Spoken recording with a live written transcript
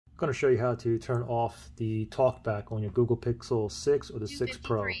going to show you how to turn off the talkback on your Google Pixel 6 or the 6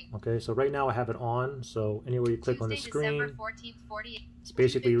 Pro. Okay, so right now I have it on, so anywhere you click on the screen, it's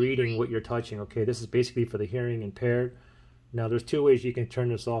basically reading what you're touching. Okay, this is basically for the hearing impaired. Now there's two ways you can turn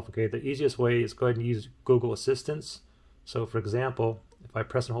this off. Okay, the easiest way is go ahead and use Google Assistance. So for example, if I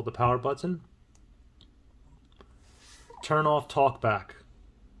press and hold the power button, turn off talkback.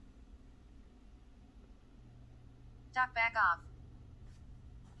 Talkback off.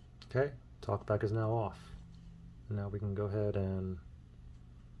 Okay, talkback is now off. Now we can go ahead and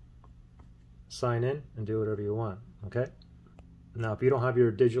sign in and do whatever you want. Okay. Now if you don't have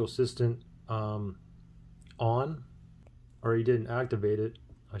your digital assistant on, or you didn't activate it,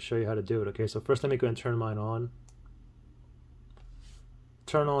 I'll show you how to do it. Okay, so first let me go and turn mine on.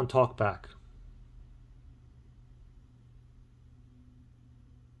 Turn on talkback.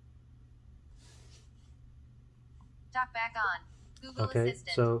 Talkback on. Google Okay,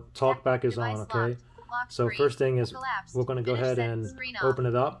 Assistant. so talkback is on. Okay, so first thing is we're going to go ahead and open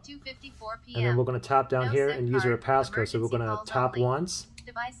it up, and then we're going to tap down here and use our passcode. So we're going to tap once,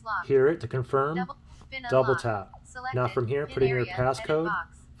 hear it to confirm, double tap. Now from here, put in your passcode.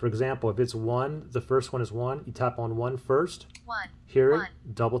 For example, if it's 1, the first one is 1, you tap on 1 first, hear it,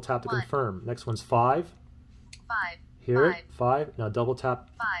 double tap to confirm. Next one's 5, hear it, 5, now double tap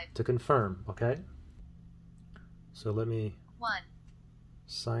to confirm. Okay, so let me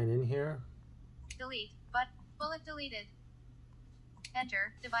sign in here. Delete, but bullet deleted.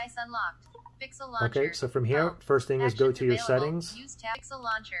 Enter, device unlocked. Pixel launcher. Okay, so from here, first thing is go to your settings. Use tab Pixel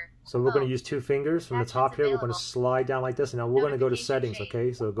launcher. So we're going to use 2 fingers from the top here. We're going to slide down like this. And now we're going to go to settings.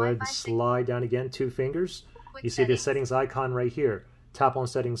 Okay, so go ahead and slide down again, 2 fingers. You see the settings icon right here. Tap on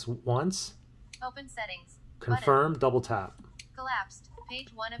settings once. Open settings. Confirm, double tap. Collapsed. Page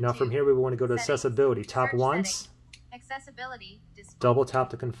 1 of 2. Now from here we want to go to accessibility. Tap once. Accessibility. Display. Double tap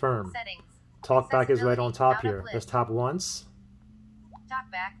to confirm. Settings. Talkback is right on top here. Let's tap once.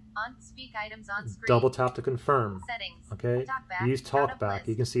 Talkback on. Speak items on screen. Double tap to confirm. Settings. Okay. Talkback, use talkback.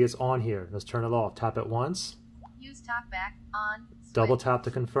 You can see it's on here. Let's turn it off. Tap it once. Use talkback on. Switch. Double tap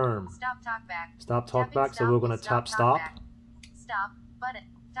to confirm. Stop talkback. Stop talkback. So we're going to tap stop. Stop button.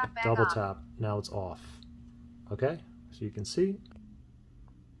 Talkback Double off. tap. Now it's off. Okay. So you can see.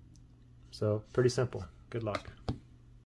 So pretty simple. Good luck.